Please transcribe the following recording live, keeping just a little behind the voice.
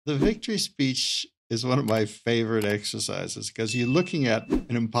The victory speech is one of my favorite exercises because you're looking at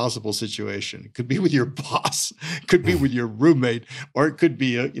an impossible situation. It could be with your boss, it could be with your roommate, or it could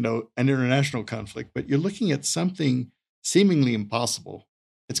be an international conflict. But you're looking at something seemingly impossible.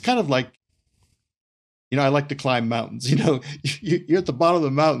 It's kind of like, I like to climb mountains. You're at the bottom of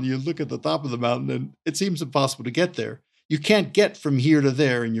the mountain. You look at the top of the mountain, and it seems impossible to get there. You can't get from here to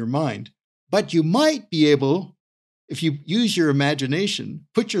there in your mind, but you might be able. If you use your imagination,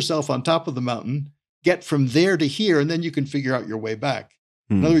 put yourself on top of the mountain, get from there to here, and then you can figure out your way back.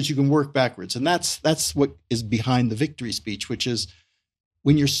 In other words, you can work backwards. And that's what is behind the victory speech, which is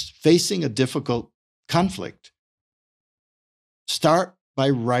when you're facing a difficult conflict, start by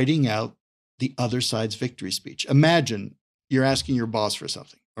writing out the other side's victory speech. Imagine you're asking your boss for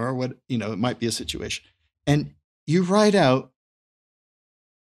something, or it might be a situation. And you write out,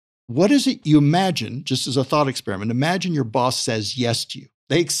 what is it you imagine, just as a thought experiment? Imagine your boss says yes to you.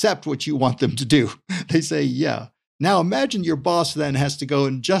 They accept what you want them to do. They say, yeah. Now imagine your boss then has to go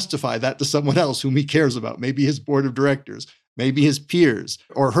and justify that to someone else whom he cares about, maybe his board of directors, maybe his peers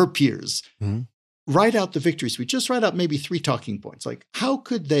or her peers. Mm-hmm. Write out the victory speech. Just write out maybe 3 talking points. Like, how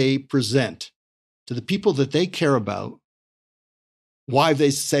could they present to the people that they care about why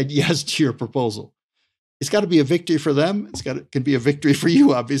they said yes to your proposal? It's got to be a victory for them. Can be a victory for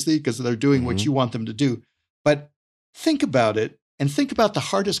you, obviously, because they're doing what you want them to do. But think about it and think about the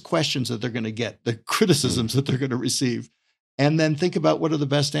hardest questions that they're going to get, the criticisms that they're going to receive, and then think about what are the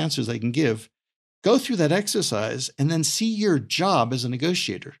best answers they can give. Go through that exercise and then see your job as a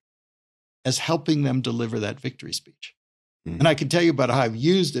negotiator as helping them deliver that victory speech. And I can tell you about how I've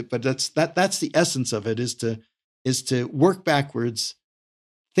used it, but that's the essence of it, is to work backwards,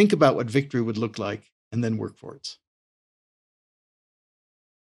 think about what victory would look like, and then work forwards.